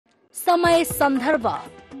समय सन्दर्भ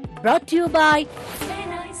brought you by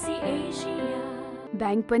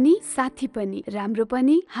bank पनि साथी पनि राम्रो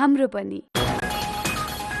पनि हाम्रो पनि।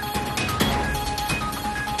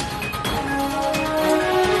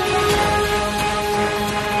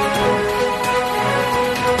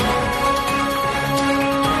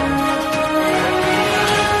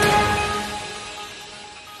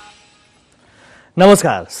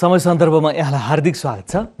 नमस्कार, समय सन्दर्भमा यहाँलाई हार्दिक स्वागत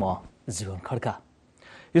छ। म जीवन खड्का।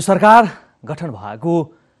 यो सरकार गठन भएको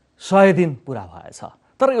 100 दिन पूरा भएछ,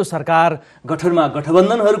 तर यो सरकार गठनमा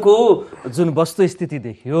गठबन्धनहरूको जुन वस्तुस्थिति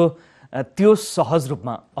देखियो त्यो सहज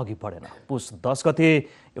रूपमा अघि बढेन। पुस 10 गते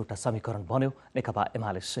एउटा समीकरण बन्यो नेकपा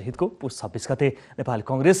एमाले सहितको। पुस 26 गते नेपाली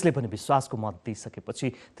कांग्रेसले पनि विश्वासको मत दिइसकेपछि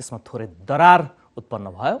त्यसमा थोरै दरार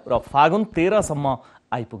उत्पन्न भयो र फागुन 13 सम्म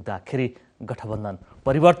आइपुग्दाखेरि गठबन्धन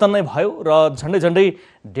परिवर्तन नै भयो र झन्डै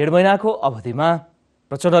 1.5 महिनाको अवधिमा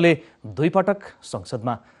प्रचण्डले 2 पटक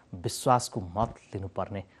संसदमा विश्वासको मत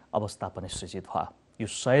लिनुपर्ने अवस्था पनि सृजित भयो। यो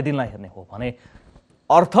 100 दिनलाई हेर्ने हो भने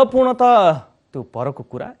अर्थपूर्ण त त्यो परको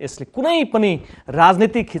कुरा, यसले कुनै पनि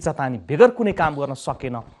राजनीतिक खिचातानी बेगर कुनै काम गर्न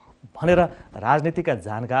सकेन भनेर राजनीतिका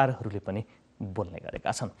जानकारहरूले पनि बोल्ने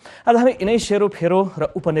गरेका छन्। आज हामी यिनै सेरोफेरो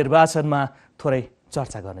र उपनिर्वाचनमा थोरै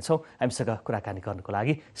चर्चा गर्नेछौँ। हामीसँग कुराकानी गर्नको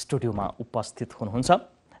लागि स्टुडियोमा उपस्थित हुनुहुन्छ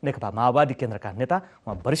नेकपा माओवादी केन्द्रका नेता,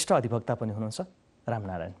 उहाँ वरिष्ठ अधिवक्ता पनि हुनुहुन्छ,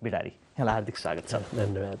 रामनारायण बिडारी। यहाँलाई हार्दिक स्वागत छ।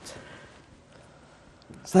 धन्यवाद।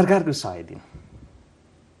 सरकारको 100 दिन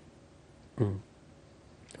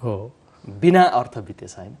हो, बिना अर्थ बिते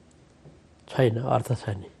छैन। अर्थ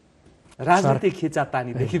छैन। राजनीतिक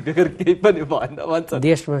खिचातानीदेखि बेगर केही पनि भएन भन्छ।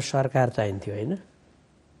 देशमा सरकार चाहिन्थ्यो, होइन?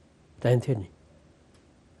 चाहिन्थ्यो नि,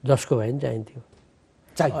 जसको भए नि चाहिन्थ्यो।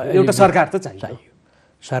 एउटा सरकार त चाहियो।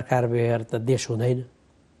 सरकार बेगर त देश हुँदैन।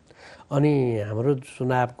 अनि हाम्रो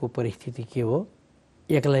चुनावको परिस्थिति के हो?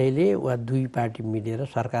 एक्लैले वा 2 पार्टी मिलेर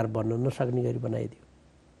सरकार बन्न नसक्ने गरी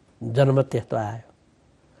बनाइदियो। जनमत त्यस्तो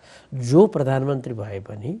आयो। जो प्रधानमन्त्री भए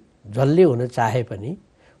पनि, जसले हुन चाहे पनि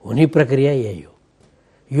हुने प्रक्रिया यही हो।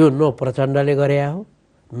 यो न प्रचण्डले गरे हो,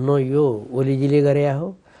 न यो ओलीजीले गरे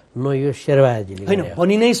हो, न यो शेरबहादुरजीले होइन।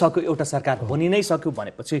 बनि नै सक्यो, एउटा सरकार बनि नै सक्यो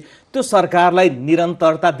भनेपछि त्यो सरकारलाई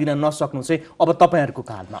निरन्तरता दिन नसक्नु चाहिँ अब तपाईँहरूको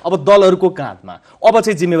काँधमा, अब दलहरूको काँधमा अब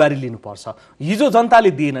चाहिँ जिम्मेवारी लिनुपर्छ। हिजो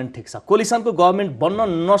जनताले दिएनन्, ठिक छ, कोलिसनको गभर्मेन्ट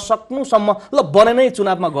बन्न नसक्नुसम्म ल बने नै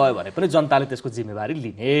चुनावमा गयो भने पनि जनताले त्यसको जिम्मेवारी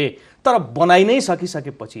लिने। तर बनाइ नै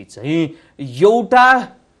सकिसकेपछि चाहिँ एउटा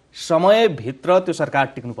समयभित्र त्यो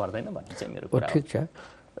सरकार टिक्नु पर्दैन भन्ने चाहिँ मेरो कुरा हो। ठिक छ,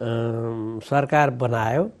 सरकार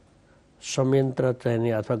बनायो, संयन्त्र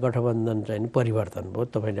चाहिने अथवा गठबन्धन चाहिने परिवर्तन भयो।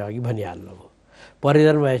 तपाईँले अघि भनिहाल्नुभयो।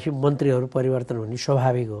 परिवर्तन भएपछि मन्त्रीहरू परिवर्तन हुने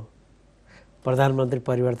स्वाभाविक हो। प्रधानमन्त्री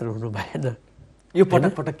परिवर्तन हुनु भएन। यो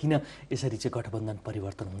पटक पटक किन यसरी चाहिँ गठबन्धन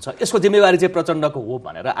परिवर्तन हुन्छ, यसको जिम्मेवारी चाहिँ प्रचण्डको हो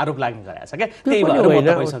भनेर आरोप लाग्ने गरेको छ क्या?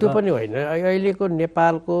 त्यो पनि होइन। अहिलेको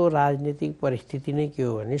नेपालको राजनीतिक परिस्थिति नै के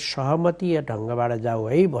हो भने सहमति या ढङ्गबाट जाऊ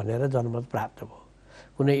है भनेर जनमत प्राप्त भयो।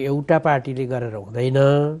 कुनै एउटा पार्टीले गरेर हुँदैन,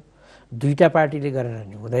 2टा पार्टीले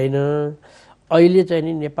गरेर नि हुँदैन। अहिले चाहिँ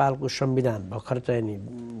नि नेपालको संविधान भर्खर चाहिँ नि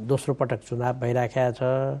दोस्रो पटक चुनाव भइराखेको छ।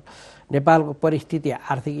 नेपालको परिस्थिति,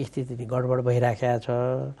 आर्थिक स्थिति नि गडबड भइराखेको छ।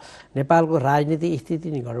 नेपालको राजनीतिक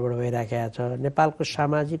स्थिति नि गडबड भइराखेको छ। नेपालको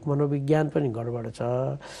सामाजिक मनोविज्ञान पनि गडबड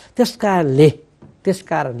छ।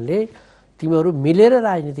 त्यसकारणले तिमीहरू मिलेर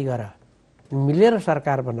राजनीति गर, मिलेर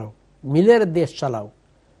सरकार बनाऊ, मिलेर देश चलाऊ,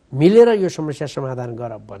 मिलेर यो समस्या समाधान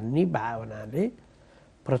गर भन्ने भावनाले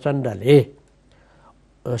प्रचण्डले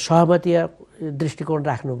सहमति दृष्टिकोण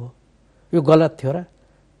राख्नुभयो। यो गलत थियो र?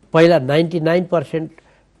 पहिला 99%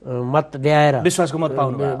 मत ल्याएर विश्वासको मत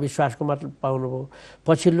पाउनुभयो।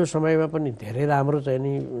 पछिल्लो समयमा पनि धेरै राम्रो चाहिँ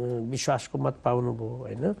नि विश्वासको मत पाउनुभयो,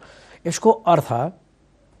 होइन? यसको अर्थ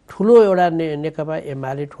ठुलो एउटा नेकपा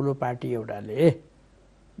एमाले ठुलो पार्टी एउटाले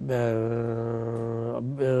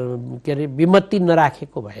के अरे विमति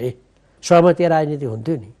नराखेको भए सहमति राजनीति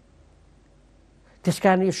हुन्थ्यो नि।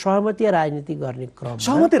 त्यसकारण यो सहमति राजनीति गर्ने क्रम,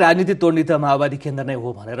 सहमति राजनीति तोड्ने त माओवादी केन्द्र नै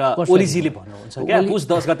हो भनेर ओलीजीले भन्नुहुन्छ क्या? पुस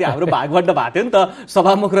 10 गते हाम्रो भागवण्ड भएको थियो नि त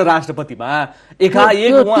सभामुख र राष्ट्रपतिमा।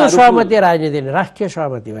 एकाएक सहमति राजनीति नै, राष्ट्रिय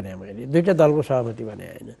सहमति भने मैले 2टा दलको सहमति भने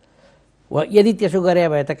होइन। यदि त्यसो गरे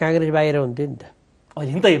भए त काङ्ग्रेस बाहिर हुन्थ्यो नि त।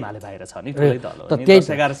 अहिले त एमाले बाहिर छ नि, ठुलै दल हो। त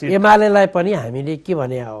त्यही एमालेलाई पनि हामीले के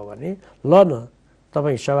भने हो भने ल न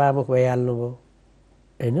तपाईँ सभामुख भइहाल्नुभयो,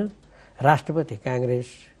 होइन? राष्ट्रपति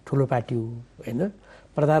काङ्ग्रेस ठुलो पार्टी हो, होइन?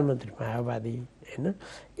 प्रधानमन्त्री माओवादी, होइन?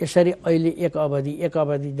 यसरी अहिले एक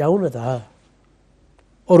अवधि जाउँ न त,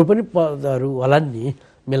 अरू पनि पदहरू होलान् नि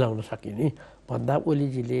मिलाउन सकिने भन्दा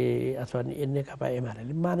ओलीजीले अथवा नेकपा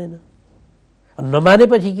एमाले मानेन।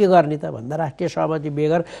 नमानेपछि के गर्ने त भन्दा राष्ट्रिय सहमति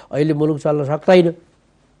बेगर अहिले मुलुक चल्न सक्दैन।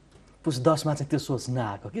 पुस 10 मा चाहिँ त्यो सोच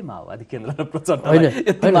नआएको कि माओवादी केन्द्र र प्रचण्ड होइन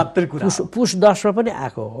यति मात्रै कुरा पुस 10 मा पनि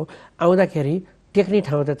आएको हो। आउँदाखेरि टेक्ने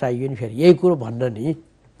ठाउँ त चाहियो नि। फेरि यही कुरो भन्न नि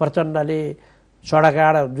प्रचण्डले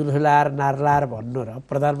सडकबाट जुलुस लाएर नारा लाएर भन्नु र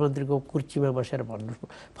प्रधानमन्त्रीको कुर्सीमा बसेर भन्नु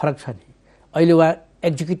फरक छ नि। अहिले उहाँ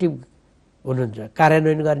एक्जिक्युटिभ हुनुहुन्छ,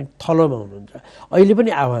 कार्यान्वयन गर्ने थलोमा हुनुहुन्छ। अहिले पनि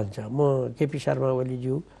आह्वान छ, म केपी शर्मा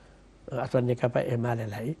ओलीज्यू अथवा नेकपा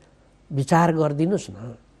एमालेलाई विचार गरिदिनुहोस्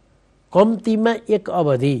न, कम्तीमा एक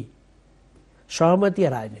अवधि सहमति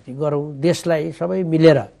राजनीति गरौँ, देशलाई सबै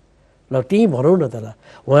मिलेर ल त्यहीँ भनौँ न त ल,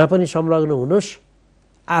 उहाँ पनि संलग्न हुनुहोस्।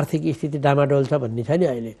 आर्थिक स्थिति डामाडोल छ भन्ने छ नि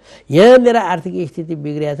अहिले, यहाँनिर आर्थिक स्थिति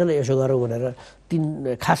बिग्रिया छ ल यसो गरौँ भनेर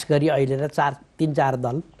खास गरी अहिले र 3-4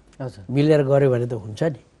 दल मिलेर गऱ्यो भने त हुन्छ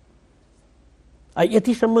नि।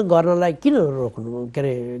 यतिसम्म गर्नलाई किन रोक्नु, के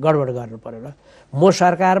अरे गडबड गर्नु पर्यो र? म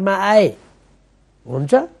सरकारमा आए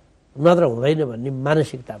हुन्छ नत्र हुँदैन भन्ने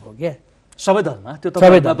मानसिकता भयो क्या सबै दलमा। त्यो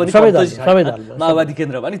सबै दलमा माओवादी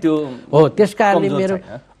केन्द्रमा नि त्यो हो। त्यस कारणले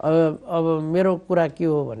अब मेरो कुरा के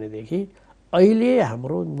हो भनेदेखि अहिले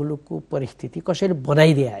हाम्रो मुलुकको परिस्थिति कसैले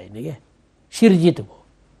बनाइदिए होइन क्या, सिर्जित भयो।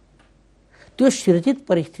 त्यो सिर्जित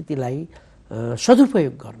परिस्थितिलाई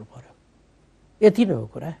सदुपयोग गर्नु पर्यो, यति नै हो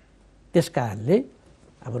कुरा। त्यस कारणले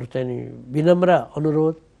हाम्रो चाहिँ नि विनम्र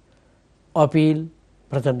अनुरोध अपिल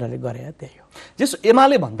प्रचण्डले गरे त्यही हो। जस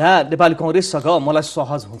एमाले भन्दा नेपाली कङ्ग्रेससँग मलाई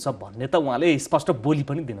सहज हुन्छ भन्ने त उहाँले स्पष्ट बोली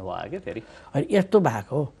पनि दिनुभयो क्या। फेरि अनि यस्तो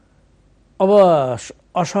भएको अब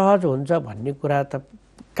असहज हुन्छ भन्ने कुरा त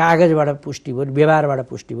कागजबाट पुष्टि भयो, व्यवहारबाट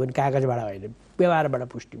पुष्टि भयो, कागजबाट होइन व्यवहारबाट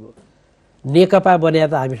पुष्टि भयो। नेकपा बन्या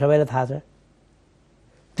त हामी सबैलाई थाहा छ,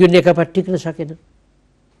 त्यो नेकपा टिक्न सकेन।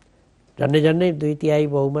 झन्डै 2/3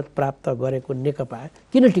 बहुमत प्राप्त गरेको नेकपा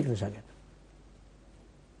किन टिक्न सकेन?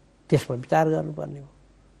 त्यसमा विचार गर्नुपर्ने हो।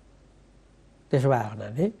 त्यसो भए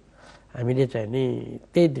हुनाले हामीले चाहिँ नि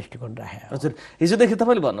त्यही दृष्टिकोण राखेको। हजुर, हिजोदेखि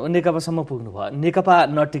तपाईँले भन्नुभयो नेकपासम्म पुग्नुभयो, नेकपा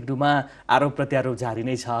नटिक्नुमा आरोप प्रत्यारोप जारी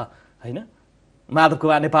नै छ होइन? माधव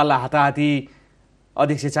कुमार नेपाललाई हाताहाती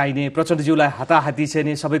अध्यक्ष चाहिने, प्रचण्डज्यूलाई हाताहाती चाहिँ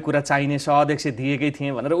नि सबै कुरा चाहिने, सहअध्यक्ष दिएकै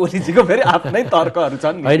थिएँ भनेर ओलीजीको फेरि आफ्नै तर्कहरू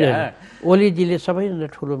छन्। होइन, ओलीजीले सबैभन्दा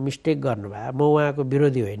ठुलो मिस्टेक गर्नुभयो। म उहाँको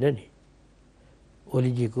विरोधी होइन नि,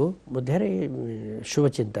 ओलीजीको म धेरै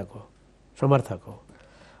शुभचिन्तक हो, समर्थक हो।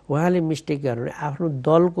 उहाँले मिस्टेक गर्नु आफ्नो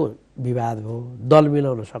दलको विवाद हो, दल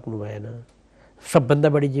मिलाउन सक्नु भएन। सबभन्दा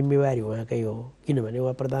बढी जिम्मेवारी उहाँकै हो, किनभने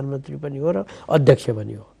उहाँ प्रधानमन्त्री पनि हो र अध्यक्ष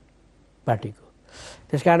पनि हो पार्टीको।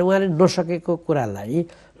 त्यस कारण उहाँले नसकेको कुरालाई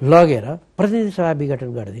लगेर प्रतिनिधि सभा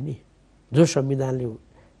विघटन गरिदिने, जो संविधानले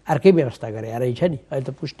अर्कै व्यवस्था गरे रहेछ नि। अहिले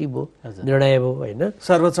त पुष्टि भयो, निर्णय भयो होइन,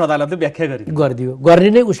 सर्वोच्च अदालतले व्याख्या गरिदियो। गर्ने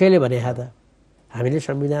नै उसैले भने त हामीले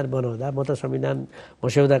संविधान बनाउँदा, म त संविधान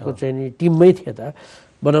मस्यौदाको चाहिँ नि टिममै थिएँ त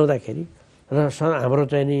बनाउँदाखेरि, र हाम्रो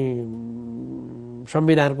चाहिँ नि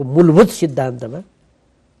संविधानको मूलभूत सिद्धान्तमा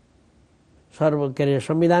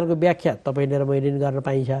संविधानको व्याख्या तपाईँले र मैले गर्न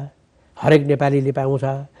पाइन्छ, हरेक नेपालीले पाउँछ।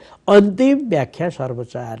 अन्तिम व्याख्या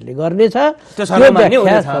सर्वोच्चले गर्नेछ, त्यो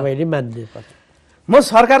व्याख्या सबैले मान्नुपर्छ। म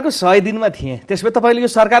सरकारको 100 दिनमा थिएँ, त्यसपछि तपाईँले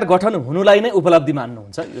यो सरकार गठन हुनुलाई नै उपलब्धि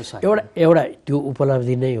मान्नुहुन्छ? यो एउटा त्यो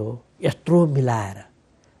उपलब्धि नै हो। यत्रो मिलाएर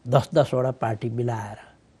 10-10वटा पार्टी मिलाएर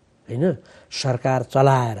होइन सरकार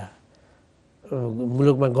चलाएर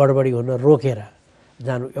मुलुकमा गडबडी हुन रोकेर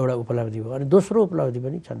जानु एउटा उपलब्धि हो। अनि दोस्रो उपलब्धि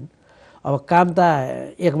पनि छन्। अब काम त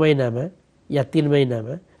 1 महिनामा या 3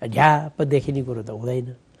 महिनामा झ्याप देखिने कुरो त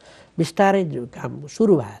हुँदैन, बिस्तारै काम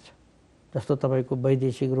सुरु भएको छ। जस्तो तपाईँको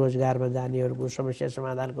वैदेशिक रोजगारमा जानेहरूको समस्या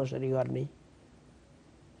समाधान कसरी गर्ने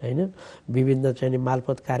होइन, विभिन्न चाहिँ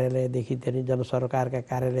मालपोत कार्यालयदेखि चाहिँ जनसरकारका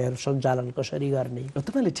कार्यालयहरू सञ्चालन कसरी गर्ने।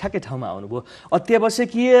 तपाईँले ठ्याक्कै ठाउँमा आउनुभयो।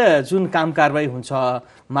 अत्यावश्यकीय जुन काम कारबाही हुन्छ,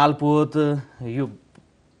 मालपोत, यो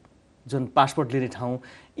जुन पासपोर्ट लिने ठाउँ,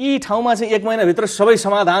 यी ठाउँमा चाहिँ 1 महिनाभित्र सबै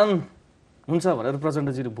समाधान हुन्छ भनेर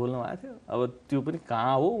प्रचण्डजीले बोल्नु भएको थियो। अब त्यो पनि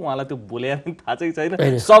कहाँ हो, उहाँलाई त्यो बोले थाहा चाहिँ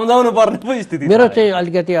छैन, सम्झाउनु पर्ने पो स्थिति। मेरो चाहिँ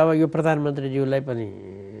अलिकति अब यो प्रधानमन्त्रीज्यूलाई पनि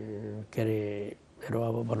के अरे मेरो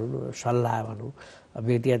अब भनौँ न सल्लाह भनौँ,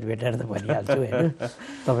 व्यक्तिगत भेटेर त भनिहाल्छु होइन,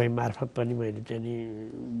 तपाईँ मार्फत पनि मैले चाहिँ नि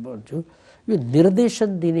भन्छु, यो निर्देशन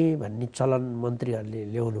दिने भन्ने चलन मन्त्रीहरूले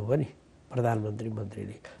ल्याउनु हो नि, प्रधानमन्त्री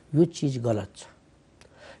मन्त्रीले, यो चिज गलत छ।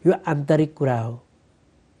 यो आन्तरिक कुरा हो,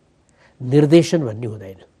 निर्देशन भन्ने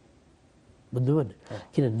हुँदैन, बुझ्नुभयो नि?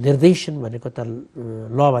 किन निर्देशन भनेको त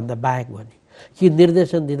लभन्दा बाहेक भयो नि। कि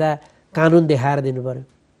निर्देशन दिँदा कानुन देखाएर दिनु पर्यो,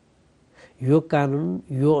 यो कानुन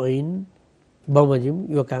यो ऐन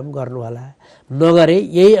बमोजिम यो काम गर्नु होला, नगरे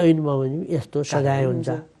यही ऐन बमोजिम यस्तो सजाय हुन्छ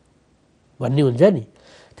भन्ने हुन्छ नि।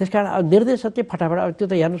 त्यस कारण अब निर्देशन चाहिँ फटाफट, अब त्यो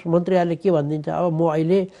त हेर्नुहोस् मन्त्रीहरूले के भनिदिन्छ, अब म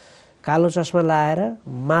अहिले कालो चस्मा लाएर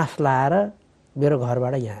मास्क लाएर मेरो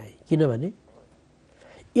घरबाट यहाँ आएँ, किनभने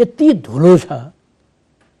यति धुलो छ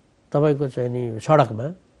तपाईँको चाहिँ नि सडकमा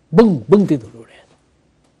बुङ बुङती धुलो उड्यो।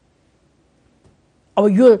 अब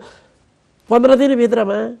यो 15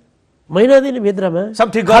 दिनभित्रमा महिना दिनभित्रमा सब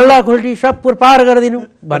ठिक खल्ला खुल्टी सब पुरपार गरिदिनु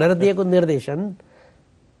भनेर दिएको निर्देशन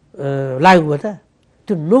लागू भयो त?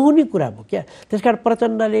 त्यो नहुने कुरा भयो क्या। त्यसकारण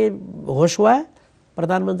प्रचण्डले होस् वा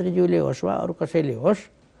प्रधानमन्त्रीज्यूले होस् वा अरू कसैले होस्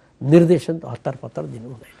निर्देशन हत्तरपत्तर दिनु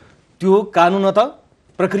हुँदैन। त्यो कानुन त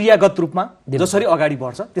प्रक्रियागत रूपमा जसरी अगाडि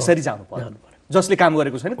बढ्छ त्यसरी जानु पर्यो। जसले काम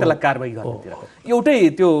गरेको छैन त्यसलाई कारबाही गर्नेतिर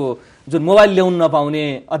एउटै त्यो जुन मोबाइल ल्याउन नपाउने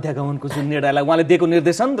अध्यागमनको जुन निर्णयलाई उहाँले दिएको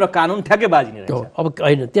निर्देशन र कानुन ठ्याक्कै बाजिने रहेछ। अब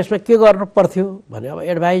होइन त्यसमा के गर्नु पर्थ्यो भने अब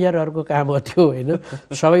एडभाइजरहरूको काम हो त्यो होइन,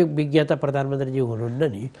 सबै विज्ञता प्रधानमन्त्रीज्यू हुनुहुन्न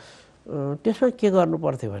नि। त्यसमा के गर्नु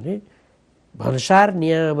पर्थ्यो भने भन्सार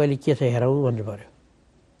नियमावली के छ हेरौँ भन्नु पर्यो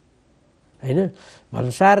होइन,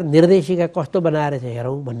 भन्सार निर्देशिका कस्तो बनाएर चाहिँ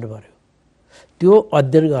हेरौँ भन्नु पर्यो, त्यो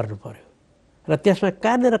अध्ययन गर्नु पर्यो र त्यसमा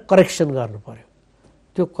कहाँनिर करेक्सन गर्नु पर्यो,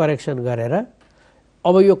 त्यो करेक्सन गरेर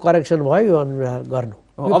अब यो करेक्सन भयो यो अनुसार गर्नु,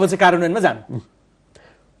 अब चाहिँ कार्यान्वयनमा जानु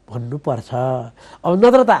भन्नुपर्छ। अब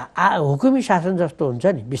नत्र त हुकुमी शासन जस्तो हुन्छ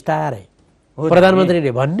नि, बिस्तारै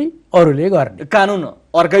प्रधानमन्त्रीले भन्ने अरूले गर्ने कानुन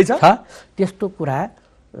अर्कै छ। त्यस्तो कुरा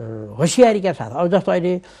होसियारीका साथ अब जस्तो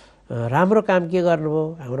अहिले राम्रो काम के गर्नुभयो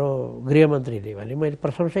हाम्रो गृहमन्त्रीले भने मैले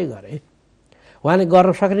प्रशंसै गरेँ। उहाँले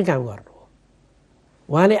गर्न सक्ने काम गर्नुभयो।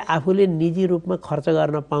 उहाँले आफूले निजी रूपमा खर्च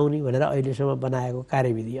गर्न पाउने भनेर अहिलेसम्म बनाएको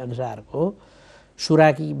कार्यविधि अनुसारको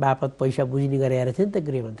सुराकी बापत पैसा बुझ्ने गरेर थियो नि त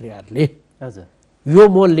गृहमन्त्रीहरूले। हजुर, यो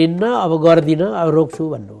म लिन्न अब गर्दिनँ अब रोक्छु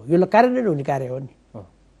भन्नुभयो। यो कार्यान्वयन हुने कार्य हो नि,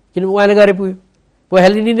 किन उहाँले गरे पुग्यो। पैसा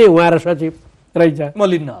लिने नै उहाँ र सचिव रहेछ, म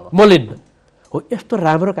लिन्न हो। यस्तो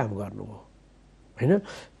राम्रो काम गर्नुभयो होइन।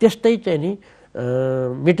 त्यस्तै चाहिँ नि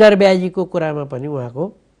मिटर ब्याजीको कुरामा पनि उहाँको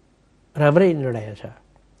राम्रै निर्णय छ,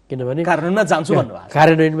 किनभने कार्यान्वयनमा जान्छु भन्नुभएको छ।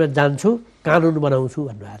 कार्यान्वयनमा जान्छु, कानुन बनाउँछु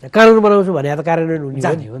भन्नुभएको छ। कानुन बनाउँछु भने त कार्यान्वयन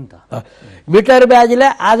हुने हो नि त। मिटर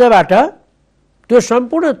ब्याजीलाई आजबाट त्यो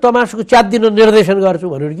सम्पूर्ण तमासको च्यात दिन निर्देशन गर्छु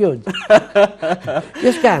भनेर के हुन्छ।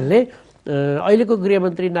 त्यस कारणले अहिलेको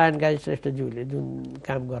गृहमन्त्री नारायण काजी श्रेष्ठज्यूले जुन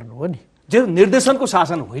काम गर्नुभयो नि, जो निर्देशनको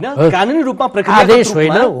शासन होइन, कानुनी रूपमा प्रक्रिया आदेश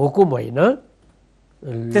होइन, हुकुम होइन,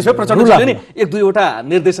 त्यसमै प्रचण्डले नि एक दुईवटा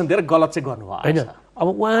निर्देशन दिएर गलत चाहिँ गर्नुभयो होइन। अब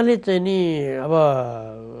उहाँले चाहिँ नि अब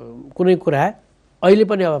कुनै कुरा अहिले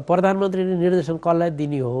पनि अब प्रधानमन्त्रीले निर्देशन कसलाई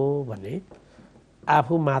दिने हो भने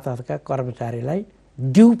आफू मातहतका कर्मचारीलाई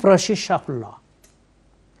ड्यू प्रोसेस अफ ल,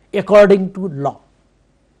 एकर्डिङ टु ल,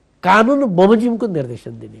 कानुन बमोजिमको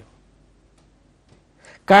निर्देशन दिने हो।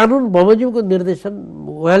 कानुन बमोजिमको निर्देशन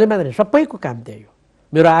उहाँले मात्र सबैको काम त्यही हो।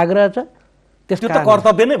 मेरो आग्रह छ त्यो त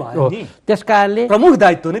कर्तव्य नै भयो नि, त्यस कारणले प्रमुख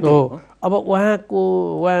दायित्व नै हो। अब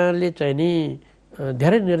उहाँले चाहिँ नि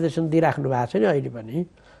धेरै निर्देशन दिइराख्नु भएको छ नि अहिले पनि,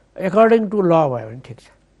 एकर्डिङ टु ल भयो भने ठिक छ।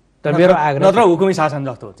 त मेरो आग्रह नत्र हुकुमी शासन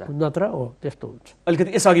जस्तो हुन्छ, नत्र हो त्यस्तो हुन्छ।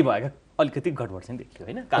 अलिकति यसअघि भयो क्या, अलिकति गडबड चाहिँ देखियो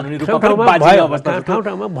होइन, कानुनी रूपमा ठाउँ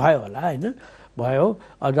ठाउँमा भयो होला होइन, भयो।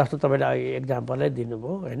 अब जस्तो तपाईँले एक्जाम्पलै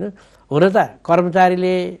दिनुभयो होइन। हुन त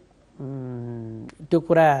कर्मचारीले त्यो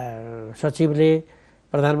कुरा सचिवले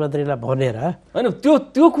प्रधानमन्त्रीलाई भनेर होइन,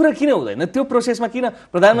 त्यो कुरा किन हुँदैन? त्यो प्रोसेसमा किन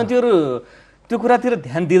प्रधानमन्त्रीहरू त्यो कुरातिर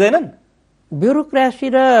ध्यान दिँदैनन्? ब्युरोक्रासी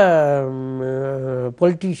र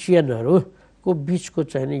पोलिटिसियनहरूको बिचको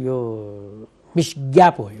चाहिँ नि यो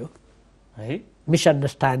मिसग्याप हो यो है,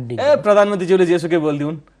 मिसअन्डरस्ट्यान्डिङ। प्रधानमन्त्रीज्यूले जेसुकै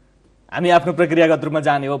बोलिदिउन्, हामी आफ्नो प्रक्रियागत रूपमा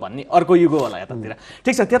जाने हो भन्ने अर्को युगो होला यतातिर।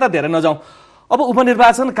 ठिक छ, त्यता धेरै नजाउँ। अब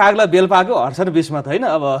उपनिर्वाचन कागलाई बेल पाएको हर्ष र विस्मत होइन,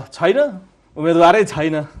 अब छैन उम्मेदवारै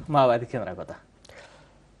छैन माओवादी केन्द्रको त।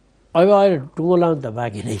 अब अहिले टुङ्गो लाउनु त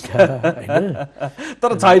बाँकी नै छ होइन,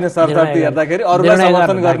 तर छैन सरकारले हेर्दाखेरि अरूलाई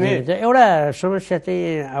समर्थन गर्ने एउटा समस्या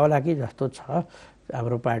चाहिँ आउला कि जस्तो छ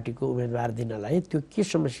हाम्रो पार्टीको उम्मेदवार दिनलाई। त्यो के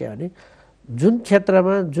समस्या भने जुन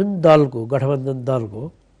क्षेत्रमा जुन दलको गठबन्धन दलको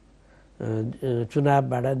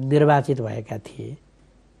चुनावबाट निर्वाचित भएका थिए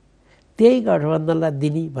त्यही गठबन्धनलाई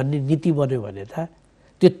दिने भन्ने नीति बन्यो भने त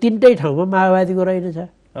त्यो तिनटै ठाउँमा माओवादीको रहेनछ।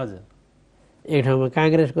 हजुर, एक ठाउँमा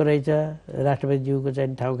काङ्ग्रेसको रहेछ, राष्ट्रपतिज्यूको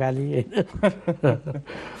चाहिँ ठाउँ खाली होइन।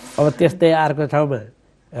 अब त्यस्तै अर्को ठाउँमा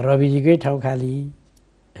रविजीकै ठाउँ खाली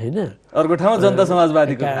होइन, अर्को ठाउँमा जनता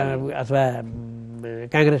समाजवादीको अथवा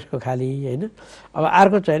काङ्ग्रेसको खाली होइन। अब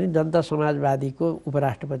अर्को चाहिँ नि जनता समाजवादीको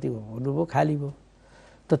उपराष्ट्रपति हुनुभयो, खाली भयो।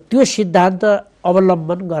 त त्यो सिद्धान्त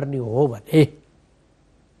अवलम्बन गर्ने हो भने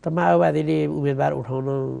त माओवादीले उम्मेदवार उठाउन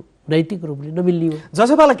नैतिक रूपले नमिल्ने हो।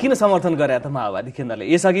 जसपालाई किन समर्थन गरे त माओवादी केन्द्रले?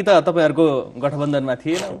 यसअघि त तपाईँहरूको गठबन्धनमा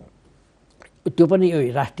थिएन, त्यो पनि यो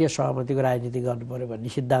राष्ट्रिय सहमतिको राजनीति गर्नु पर्यो भन्ने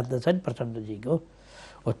सिद्धान्त छ नि प्रचण्डजीको।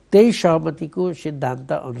 हो त्यही सहमतिको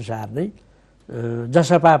सिद्धान्त अनुसार नै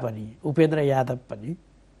जसपा पनि उपेन्द्र यादव पनि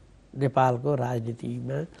नेपालको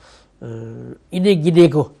राजनीतिमा यिनै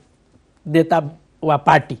गिनेको नेता वा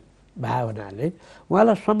पार्टी भयो हुनाले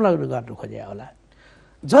उहाँलाई संलग्न गर्नु खोजे होला।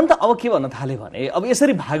 जनता अब के भन्न थाले भने अब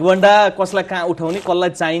यसरी भागभण्डा कसलाई कहाँ उठाउने, कसलाई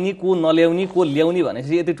चाहिने, को नल्याउने, को ल्याउने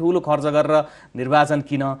भनेपछि यति ठुलो खर्च गरेर निर्वाचन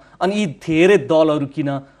किन, अनि यी धेरै दलहरू किन?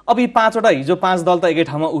 अब यी 5वटा हिजो 5 दल त एकै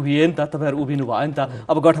ठाउँमा उभिए नि त, तपाईँहरू उभिनु भयो नि त।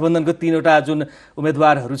 अब गठबन्धनको 3वटा जुन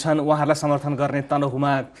उम्मेदवारहरू छन् उहाँहरूलाई समर्थन गर्ने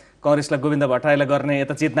तनहुमा कांग्रेसलाई गोविन्द भट्टराईलाई गर्ने,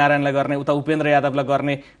 यता चित नारायणलाई गर्ने, उता उपेन्द्र यादवलाई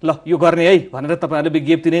गर्ने, ल यो गर्ने है भनेर तपाईँहरूले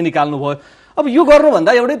विज्ञप्ति नै निकाल्नु भयो। अब यो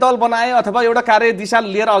गर्नुभन्दा एउटै दल बनाए अथवा एउटा कार्यदिशा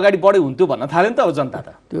लिएर अगाडि बढे हुन्थ्यो भन्न थाल्यो नि त अब जनता त।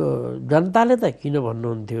 त्यो जनताले त किन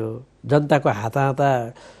भन्नुहुन्थ्यो? जनताको हाता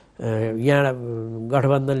यहाँ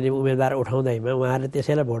गठबन्धनले उम्मेदवार उठाउँदैमा उहाँहरूले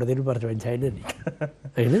त्यसैलाई भोट दिनुपर्छ भन्ने छैन नि,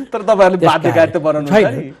 होइन? तर तपाईँहरूले बाध्यकारिता बनाउनु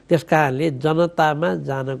छैन। त्यस कारणले जनतामा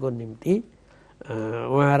जानको निम्ति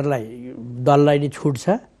उहाँहरूलाई दललाई नि छुट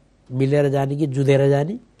छ, मिलेर जाने कि जुधेर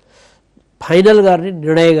जाने, फाइनल गर्ने,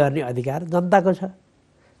 निर्णय गर्ने अधिकार जनताको छ।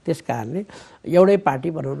 त्यस कारणले एउटै पार्टी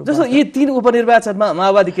बनाउनु। जस्तो यी 3 उपनिर्वाचनमा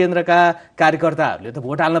माओवादी केन्द्रका कार्यकर्ताहरूले त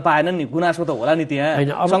भोट हाल्न पाएनन् नि, गुनासो त होला नि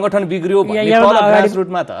त्यहाँ, संगठन बिग्रियो भन्ने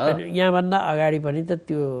ग्रासरुटमा त। यहाँभन्दा अगाडि पनि त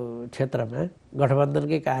त्यो क्षेत्रमा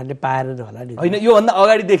गठबन्धनकै कारणले पाएनन् होला नि। होइन, योभन्दा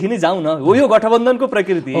अगाडिदेखि नै जाउँ न। हो, यो गठबन्धनको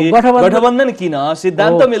प्रकृति, गठबन्धन किन,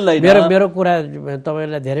 सिद्धान्त मिल्दैन। मेरो कुरा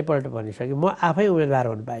तपाईँलाई धेरैपल्ट भनिसकेँ, म आफै उम्मेदवार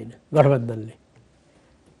हुन पाइनँ गठबन्धनले।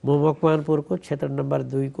 म मकवानपुरको क्षेत्र नम्बर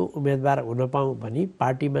 2 को उम्मेदवार हुन पाऊँ भनी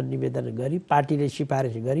पार्टीमा निवेदन गरी, पार्टीले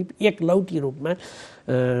सिफारिस गरी एकलौटी रूपमा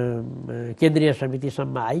केन्द्रीय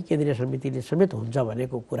समितिसम्म आई, केन्द्रीय समितिले समेत हुन्छ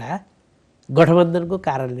भनेको कुरा गठबन्धनको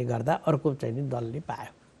कारणले गर्दा अर्को चाहिँ दलले पायो,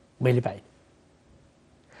 मैले पाएँ।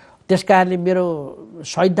 त्यस कारणले मेरो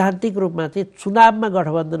सैद्धान्तिक रूपमा चाहिँ चुनावमा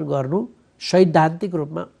गठबन्धन गर्नु सैद्धान्तिक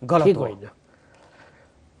रूपमा ठिक होइन,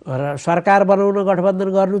 र सरकार बनाउन गठबन्धन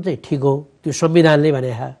गर्नु चाहिँ ठिक हो, त्यो संविधानले भने।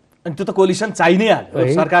 अनि त्यो त कोलिसन चाहिने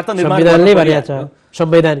हाल्यो, सरकार त संविधानले भनेको छ,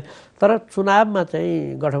 संवैधान। तर चुनावमा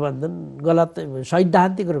चाहिँ गठबन्धन गलत,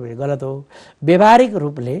 सैद्धान्तिक रूपले गलत हो, व्यवहारिक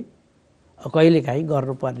रूपले कहिलेकाहीँ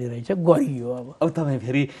गर्नुपर्ने रहेछ, गरियो। अब तपाईँ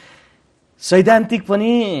फेरि सैद्धान्तिक पनि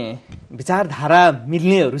विचारधारा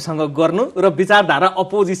मिल्नेहरूसँग गर्नु र विचारधारा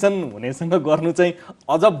अपोजिसन हुनेसँग गर्नु चाहिँ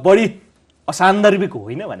अझ बढी असान्दर्भिक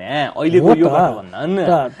होइन भने अहिलेको यो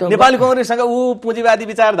गठबन्धन। नेपाली कांग्रेससँग ऊ पुँजीवादी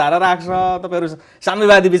विचारधारा राख्छ, तपाईँहरू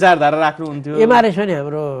साम्यवादी विचारधारा राख्नुहुन्थ्यो। एमाले पनि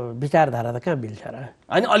हाम्रो विचारधारा त कहाँ मिल्छ र?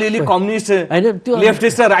 होइन, अलिअलि कम्युनिस्ट,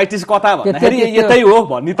 लेफ्टिस्ट र राइटिस्ट कता भन्दाखेरि यतै हो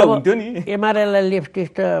भन्ने त हुन्थ्यो नि। एमालेलाई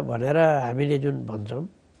लेफ्टिस्ट भनेर हामीले जुन भन्छौँ,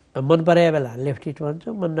 मन पराए बेला लेफ्टिस्ट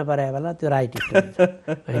भन्छौँ, मन नपराए बेला त्यो राइटिस्ट भन्छ,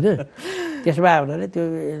 होइन? त्यसमा हुनाले त्यो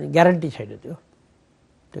ग्यारेन्टी छैन, त्यो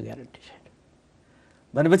ग्यारेन्टी छैन।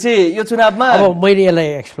 भनेपछि यो चुनावमा अब मैले यसलाई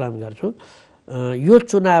एक्सप्लेन गर्छु। यो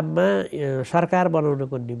चुनावमा सरकार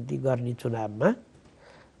बनाउनको निम्ति गर्ने चुनावमा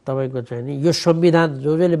तपाईँको चाहिँ नि यो संविधान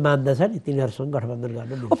जसले मान्दछ नि तिनीहरूसँग गठबन्धन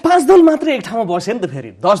गर्नु। 5 दल मात्रै एक ठाउँमा बस्यो नि त, फेरि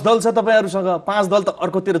 10 दल छ तपाईँहरूसँग, 5 दल त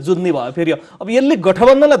अर्कोतिर जुझ्ने भयो। फेरि अब यसले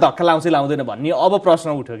गठबन्धनलाई धक्का लाउँछ लाउँदैन भन्ने अब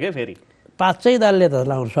प्रश्न उठ्यो क्या। फेरि 5 दलले त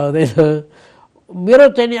लाउन सक्दैन।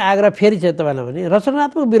 मेरो चाहिँ नि आग्रह फेरि चाहिँ तपाईँलाई भने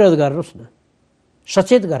रचनात्मक विरोध गर्नुहोस् न,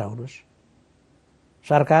 सचेत गराउनुहोस्,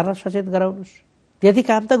 सरकारलाई सचेत गराउनुहोस्, त्यति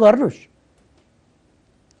काम त गर्नुहोस्,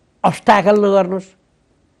 अब्स्ट्याकल नगर्नुहोस्,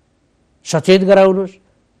 सचेत गराउनुहोस्,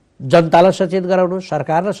 जनतालाई सचेत गराउनुहोस्,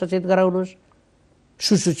 सरकारलाई सचेत गराउनुहोस्,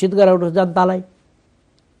 सुसूचित गराउनुहोस् जनतालाई।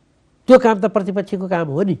 त्यो काम त प्रतिपक्षीको काम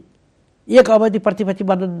हो नि। एक अवधि प्रतिपक्षी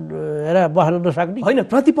बस्न नसक्ने होइन,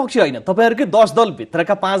 प्रतिपक्षी होइन, तपाईँहरूकै 10 दल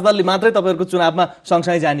भित्रका 5 दलले मात्रै तपाईँहरूको चुनावमा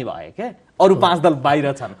सँगसँगै जाने भयो क्या, अरू 5 दल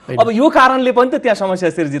बाहिर छन्। अब यो कारणले पनि त त्यहाँ समस्या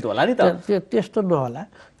सिर्जित होला नि त। त्यस्तो नहोला,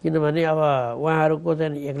 किनभने अब उहाँहरूको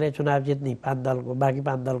चाहिँ एक्लै चुनाव जित्ने 5 दलको, बाँकी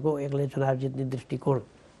 5 दलको एक्लै चुनाव जित्ने दृष्टिकोण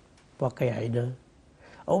पक्कै होइन।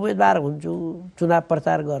 उम्मेदवार हुन्छु, चुनाव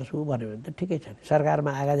प्रचार गर्छु भन्यो भने त ठिकै छ,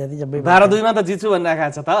 सरकारमा आगा जाति जम्मै 12-2 मा त जित्छु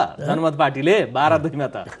भनिरहेको छ त जनमत पार्टीले। 12-2 मा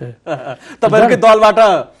त तपाईँहरूकै दलबाट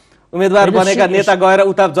उम्मेदवार बनेका नेता गएर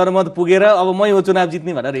उता जनमत पुगेर अब मै हो चुनाव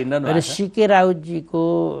जित्ने भनेर हिँड्नु। सीके राउतजीको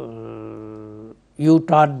यु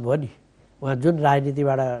टर्न भयो नि, उहाँ जुन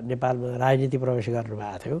राजनीतिबाट नेपालमा राजनीति प्रवेश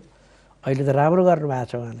गर्नुभएको थियो, अहिले त राम्रो गर्नुभएको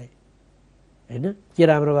छ उहाँले, होइन? के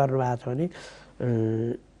राम्रो गर्नुभएको छ भने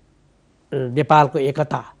नेपालको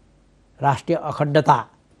एकता, राष्ट्रिय अखण्डता,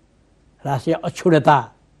 राष्ट्रिय अक्षुण्णता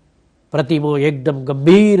प्रति म एकदम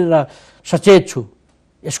गम्भीर र सचेत छु,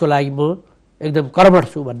 यसको लागि म एकदम कर्मठ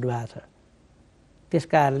छु भन्नुभएको छ। त्यस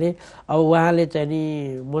कारणले अब उहाँले चाहिँ नि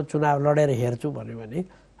म चुनाव लडेर हेर्छु भन्यो भने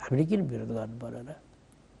हामीले किन विरोध गर्नु पर्यो र?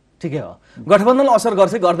 ठिकै हो, गठबन्धनले असर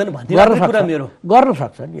गर्छ गर्दैन भन्ने कुरा मेरो गर्न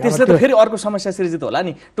सक्छ नि। त्यसले त फेरि अर्को समस्या सिर्जित होला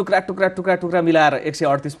नि, टुक्रा टुक्रा टुक्रा टुक्रा मिलाएर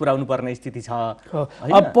 138 पुर्याउनु पर्ने स्थिति छ।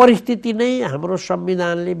 अब परिस्थिति नै हाम्रो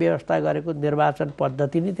संविधानले व्यवस्था गरेको निर्वाचन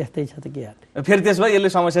पद्धति नै त्यस्तै छ त के हाल्ने। फेरि त्यसमा यसले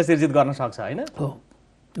समस्या सिर्जित गर्न सक्छ, होइन? हो,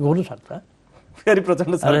 हुनसक्छ। फेरि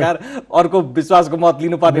प्रचण्ड सरकार अर्को विश्वासको मत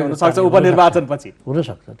लिनुपर्ने हुनसक्छ उपनिर्वाचनपछि।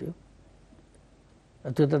 हुनसक्छ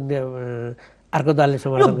त्यो त अर्को दलले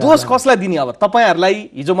यो दोष कसलाई दिने? अब तपाईँहरूलाई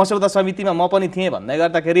हिजो मस्यौदा समितिमा म पनि थिएँ भन्दै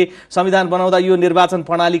गर्दाखेरि संविधान बनाउँदा यो निर्वाचन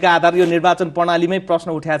प्रणालीका आधार यो निर्वाचन प्रणालीमै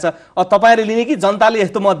प्रश्न उठाएछ, अब तपाईँहरूले लिने कि जनताले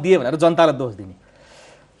यस्तो मत दिए भनेर जनतालाई दोष दिने?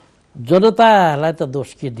 जनतालाई त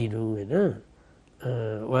दोष के दिनु होइन,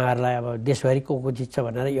 उहाँहरूलाई अब देशभरि को जित्छ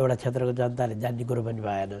भनेर एउटा क्षेत्रको जनताले जान्ने कुरो पनि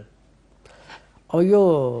भएन। अब यो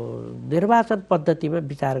निर्वाचन पद्धतिमा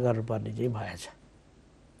विचार गर्नुपर्ने चाहिँ भएछ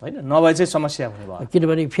होइन, नभए चाहिँ समस्या हुने भयो।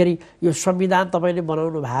 किनभने फेरि यो संविधान तपाईँले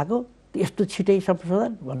बनाउनु भएको यस्तो छिटै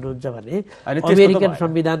संशोधन भन्नुहुन्छ भने अमेरिकन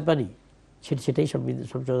संविधान पनि छिटछिटै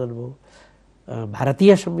संशोधन भयो,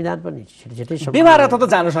 भारतीय संविधान पनि छिटछिटै व्यवहार त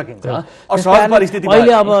जान सकिन्छ। अहिले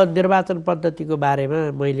अब निर्वाचन पद्धतिको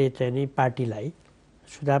बारेमा मैले चाहिँ नि पार्टीलाई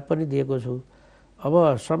सुझाव पनि दिएको छु।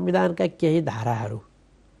 अब संविधानका केही धाराहरू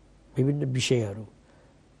विभिन्न विषयहरू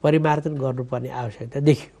परिमार्जन गर्नुपर्ने आवश्यकता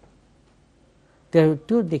देखियो,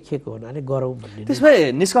 त्यो देखिएको हुनाले गरौँ भन्ने। त्यसमा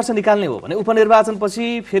निष्कर्ष निकाल्ने हो भने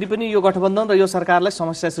उपनिर्वाचनपछि फेरि पनि यो गठबन्धन र यो सरकारलाई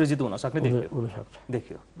समस्या सृजित हुन सक्ने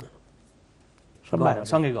देखियो।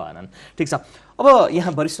 सँगै गएनन्, ठिक छ। अब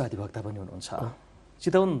यहाँ वरिष्ठ अधिवक्ता पनि हुनुहुन्छ,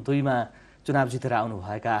 चितवन 2मा चुनाव जितेर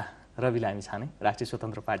आउनुभएका रवि लामिछाने राष्ट्रिय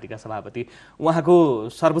स्वतन्त्र पार्टीका सभापति, उहाँको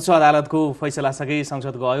सर्वोच्च अदालतको फैसलासँगै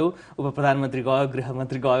संसद गयो, उप प्रधानमन्त्री गयो,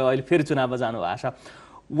 गृहमन्त्री गयो, अहिले फेरि चुनावमा जानुभएको छ।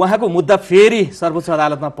 उहाँको मुद्दा फेरि सर्वोच्च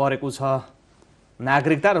अदालतमा परेको छ,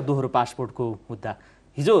 नागरिकता र दोहोरो पासपोर्टको मुद्दा।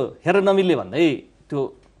 हिजो हेर नमिल्ने भन्दै त्यो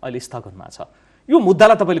अहिले स्थगनमा छ। यो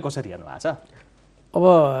मुद्दालाई तपाईँले कसरी हेर्नु भएको छ? अब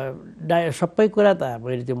सबै कुरा त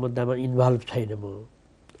मैले त्यो मुद्दामा इन्भल्भ छैन म।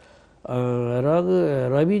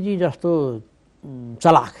 रविजी जस्तो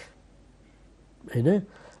चलाक होइन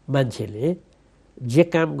मान्छेले जे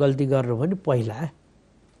काम गल्ती गर्नु भने पहिला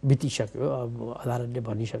बितिसक्यो, अब अदालतले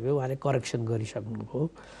भनिसक्यो, उहाँले करेक्सन गरिसक्नुभयो।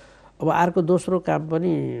 अब अर्को दोस्रो काम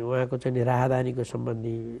पनि उहाँको चाहिँ नि राहदानीको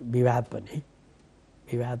सम्बन्धी विवाद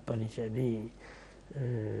पनि चाहिँ नि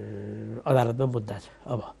अदालतमा मुद्दा छ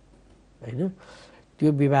अब होइन। त्यो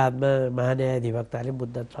विवादमा महान्यायाधिवक्ताले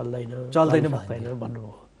मुद्दा चल्दैन भन्नुभयो।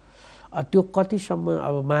 त्यो कतिसम्म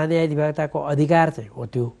अब महान्यायाधिवक्ताको अधिकार चाहिँ हो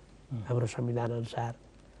त्यो हाम्रो संविधान अनुसार,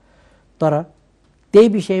 तर त्यही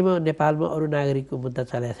विषयमा नेपालमा अरू नागरिकको मुद्दा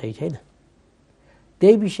चलाएको छैन।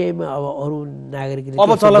 त्यही विषयमा अब अरू नागरिकले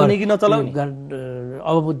अब चलाउने कि नचलाउने,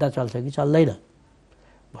 अब मुद्दा चल्छ कि चल्दैन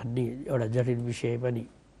भन्ने एउटा जटिल विषय पनि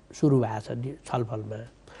सुरु भएको छ छलफलमा।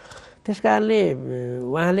 त्यस कारणले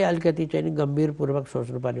उहाँले अलिकति चाहिँ गम्भीरपूर्वक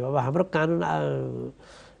सोच्नुपर्ने हो। अब हाम्रो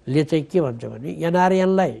कानुनले चाहिँ के भन्छ भने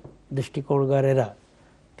NRNलाई दृष्टिकोण गरेर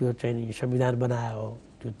त्यो चाहिँ संविधान बनायो,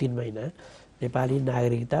 त्यो 3 महिना नेपाली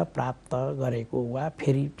नागरिकता प्राप्त गरेको वा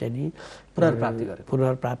फेरि चाहिँ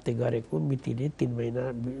पुनर्प्राप्ति गरेको मितिले 3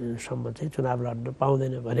 महिनासम्म चाहिँ चुनाव लड्न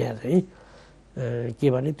पाउँदैन भने चाहिँ के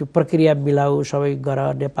भने त्यो प्रक्रिया मिलाऊ, सबै गर,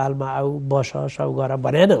 नेपालमा आऊ, बस, सब गर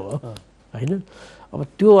भनेन हो होइन। अब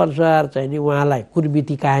त्यो अनुसार चाहिँ नि उहाँलाई कुन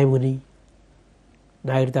मिति कायम हुने,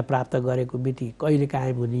 नागरिकता प्राप्त गरेको मिति कहिले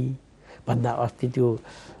कायम हुने भन्दा अस्ति त्यो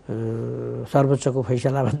सर्वोच्चको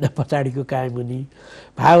फैसलाभन्दा पछाडिको कायम हुने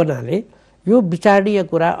भावनाले यो विचारणीय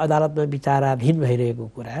कुरा अदालतमा विचाराधीन भइरहेको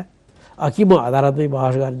कुरा कि म अदालतमै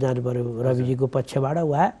बहस गर्न जानु पर्यो रविजीको पक्षबाट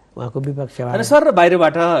वा उहाँको विपक्षबाट। सर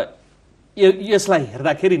बाहिरबाट यसलाई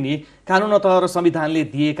हेर्दाखेरि नि कानुन तह र संविधानले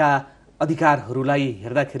दिएका अधिकारहरूलाई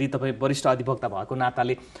हेर्दाखेरि तपाईँ वरिष्ठ अधिवक्ता भएको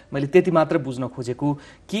नाताले मैले त्यति मात्र बुझ्न खोजेको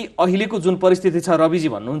कि अहिलेको जुन परिस्थिति छ, रविजी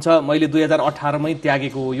भन्नुहुन्छ मैले 2018मै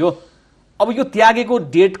त्यागेको हो यो, अब यो त्यागेको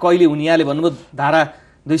डेट कहिले हुने? यहाँले भन्नुभयो धारा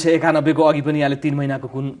 291 को अघि पनि यहाँले 3 महिनाको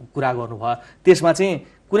कुरा गर्नुभयो, त्यसमा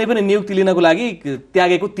चाहिँ कुनै पनि नियुक्ति लिनको लागि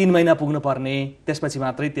त्यागेको 3 महिना पुग्न पर्ने, त्यसपछि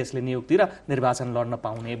मात्रै त्यसले नियुक्ति र निर्वाचन लड्न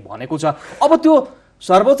पाउने भनेको छ। अब त्यो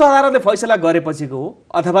सर्वोच्च अदालतले फैसला गरेपछिको हो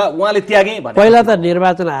अथवा उहाँले त्यागे भने? पहिला त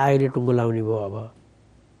निर्वाचन आयोगले टुङ्गो लाउने भयो। अब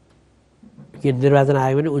के निर्वाचन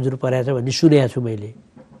आयोग पनि उजुर परेछ भन्ने सुनेको छु मैले।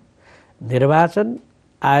 निर्वाचन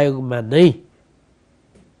आयोगमा नै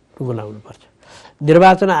टुङ्गो लाउनुपर्छ।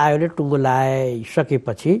 निर्वाचन आयोगले टुङ्गो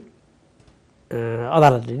लगाइसकेपछि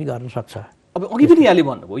अदालतले नि गर्न सक्छ। अब अघि पनि यहाँले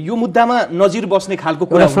भन्नुभयो यो मुद्दामा नजिर बस्ने खालको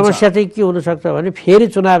कुरा हुन्छ। समस्या चाहिँ के हुनसक्छ भने फेरि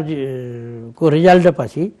चुनावको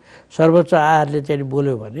रिजल्टपछि सर्वोच्च आयोगले चाहिँ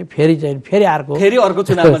बोल्यो भने फेरि अर्को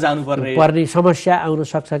चुनावमा जानुपर्ने समस्या आउन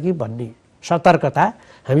सक्छ कि भन्ने सतर्कता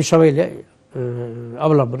हामी सबैले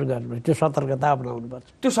अवलम्बन गर्नुपर्छ। त्यो सतर्कता अपनाउनुपर्छ।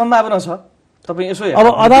 त्यो सम्भावना छ तपाईँ यसो अब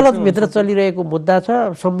अदालतभित्र चलिरहेको मुद्दा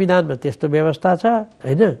छ, संविधानमा त्यस्तो व्यवस्था छ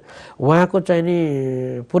होइन। उहाँको चाहिँ नि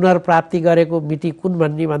पुनर्प्राप्ति गरेको मिति कुन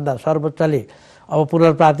भन्ने भन्दा सर्वोच्चले अब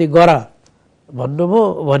पुनर्प्राप्ति गर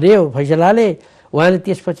भन्नुभयो भने फैसलाले उहाँले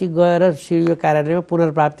त्यसपछि गएर सिडिओ कार्यालयमा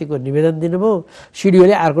पुनर्प्राप्तिको निवेदन दिनुभयो।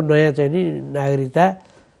 सिडिओले अर्को नयाँ चाहिँ नि नागरिकता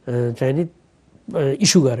चाहिँ नि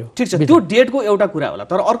इस्यु गर्यो। ठिक छ, त्यो डेटको एउटा कुरा होला।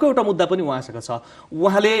 तर अर्को एउटा मुद्दा पनि उहाँसँग छ।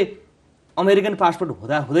 उहाँले अमेरिकन पासपोर्ट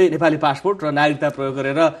हुँदै नेपाली पासपोर्ट र नागरिकता प्रयोग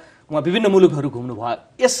गरेर उहाँ विभिन्न मुलुकहरू घुम्नु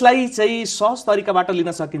भयो। यसलाई चाहिँ सहज तरिकाबाट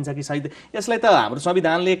लिन सकिन्छ कि सही? यसलाई त हाम्रो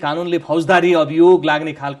संविधानले कानुनले फौजदारी अभियोग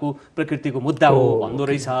लाग्ने खालको प्रकृतिको मुद्दा हो भन्दो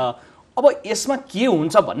रहेछ। अब यसमा के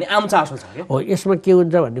हुन्छ भन्ने आम चासो छ क्या? हो, यसमा के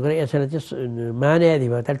हुन्छ भन्ने कुरा यसैले चाहिँ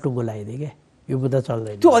महान्यायाधिवक्ताले टुङ्गो लगाइदिए क्या, यो मुद्दा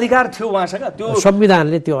चल्दैन। त्यो अधिकार थियो उहाँसँग, त्यो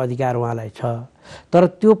संविधानले त्यो अधिकार उहाँलाई छ। तर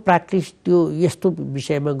त्यो प्र्याक्टिस त्यो यस्तो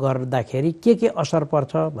विषयमा गर्दाखेरि के असर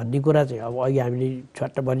पर्छ भन्ने कुरा चाहिँ अब अघि हामीले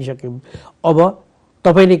छट्ट भनिसक्यौँ। अब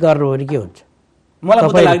तपाईँले गर्नुभयो भने के हुन्छ?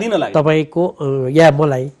 तपाईँको या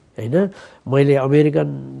मलाई होइन, मैले अमेरिकन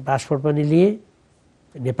पासपोर्ट पनि लिएँ,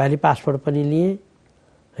 नेपाली पासपोर्ट पनि लिएँ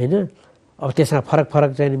होइन। अब त्यसमा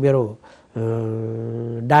फरक चाहिँ मेरो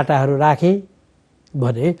डाटाहरू राखेँ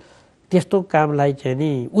भने त्यस्तो कामलाई चाहिँ नि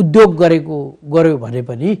उद्योग गर्यो भने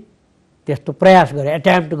पनि, त्यस्तो प्रयास गर्यो,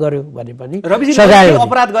 एटेम्प्ट गर्यो भने पनि सजाय।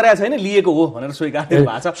 अपराध गरेको छैन, लिएको हो भनेर स्वीकार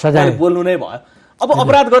भएको छ, सजाय बोल्नु नै भयो। अब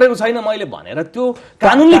अपराध गरेको छैन मैले भनेर त्यो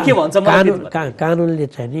कानुनले के भन्छ? कानुनले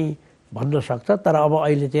चाहिँ नि भन्न सक्छ। तर अब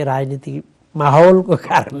अहिले चाहिँ राजनीतिक माहौलको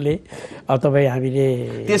कारणले अब तपाईँ हामीले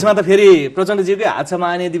त्यसमा त फेरि प्रचण्डजीकै हात छ,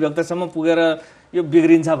 महान्यायाधिवक्तासम्म पुगेर यो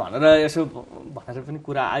बिग्रिन्छ भनेर यसो भनेर पनि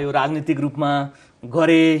कुरा आयो। राजनीतिक रूपमा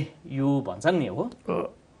गरे यो भन्छन् नि हो।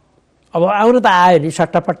 अब आउनु त आयो नि,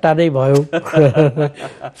 सट्टापट्टा नै भयो।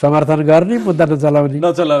 समर्थन गर्ने, मुद्दा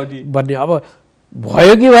नचलाउने भन्ने अब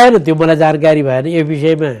भयो कि भएन त्यो मलाई जानकारी भएन। यो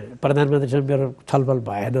विषयमा प्रधानमन्त्रीसँग मेरो छलफल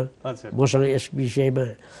भएन, मसँग यस विषयमा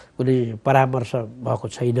कुनै परामर्श भएको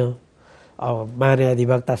छैन। अब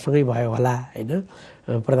महान्यायाधिवक्तासँगै भयो होला होइन।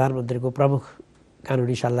 प्रधानमन्त्रीको प्रमुख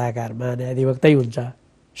कानुनी सल्लाहकार महान्यायाधिवक्तै हुन्छ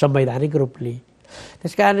संवैधानिक रूपले,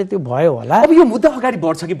 त्यस कारणले त्यो भयो होला। अब यो मुद्दा अगाडि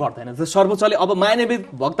बढ्छ कि बढ्दैन? सर्वोच्चले अब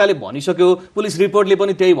महान्यायाधिवक्ताले भनिसक्यो, पुलिस रिपोर्टले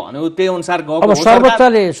पनि त्यही भन्यो, त्यही अनुसार गएको। अब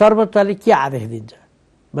सर्वोच्चले के आदेश दिन्छ?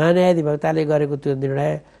 महान्यायाधिवक्ताले गरेको त्यो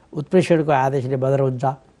निर्णय उत्प्रेषणको आदेशले बदर हुन्छ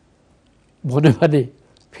भन्यो भने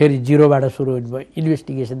फेरि जिरोबाट सुरु हुने भयो,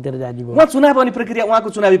 इन्भेस्टिगेसनतिर जाने भयो। उहाँको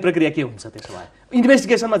चुनावी प्रक्रिया के हुन्छ त्यसो भए?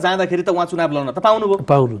 इन्भेस्टिगेसनमा जाँदाखेरि त उहाँ चुनाव लड्न त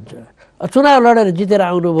पाउनुहुन्छ। चुनाव लडेर जितेर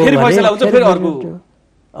आउनुभयो भने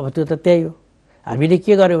अब त्यो त त्यही हो। हामीले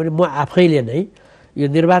के गर्यो भने म आफैले नै यो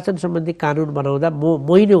निर्वाचन सम्बन्धी कानुन बनाउँदा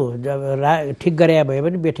मै नै ठिक गरे भयो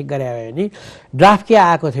भने बेठिक गरे भयो भने ड्राफ्ट के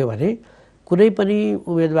आएको थियो भने कुनै पनि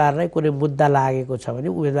उम्मेदवारलाई कुनै मुद्दा लागेको छ भने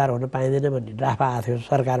उम्मेदवार हुन पाइँदैन भन्ने ड्राफ्ट आएको थियो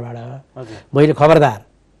सरकारबाट। मैले खबरदार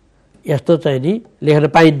यस्तो चाहिँ नि लेख्न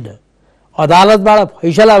पाइन्न, अदालतबाट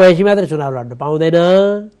फैसला भएपछि मात्रै चुनाव लड्न पाउँदैन,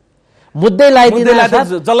 मुद्दै लगाइदिँदैन।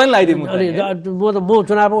 म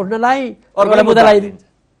चुनाव उठ्न लाएँ, अर्कोलाई मुद्दा लगाइदिन्छ,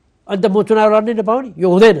 अन्त म चुनाव लड्नै नपाउने, यो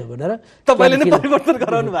हुँदैन भनेर तपाईँले नै परिवर्तन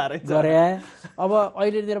गराउनु भएको गरे। अब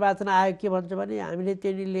अहिले निर्वाचन आयोग के भन्छ भने हामीले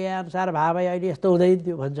त्यही लिए अनुसार भाव अहिले यस्तो हुँदैन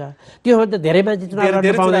थियो भन्छ। त्यो भन्दा धेरै मान्छे चुनाव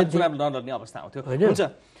नलड्ने अवस्था आउँथ्यो। हुन्छ,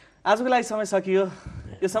 आजको लागि समय सकियो।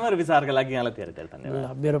 यो समय र विचारका लागि यहाँलाई धेरै धेरै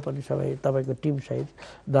धन्यवाद। मेरो पनि सबै तपाईँको टिमसहित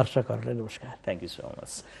दर्शकहरूलाई नमस्कार। Thank you so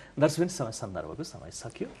much. दर्शक समय सन्दर्भको समय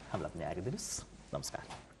सकियो, हामीलाई पनि आगे दिनुहोस्। नमस्कार।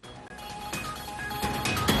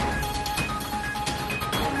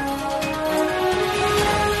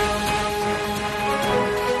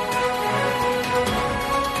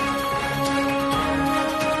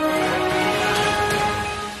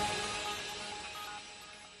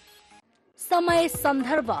 समय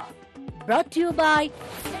सन्दर्भ brought you by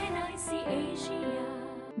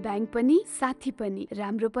बैंक पनि साथी पनि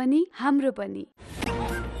राम्रो पनि हाम्रो पनि।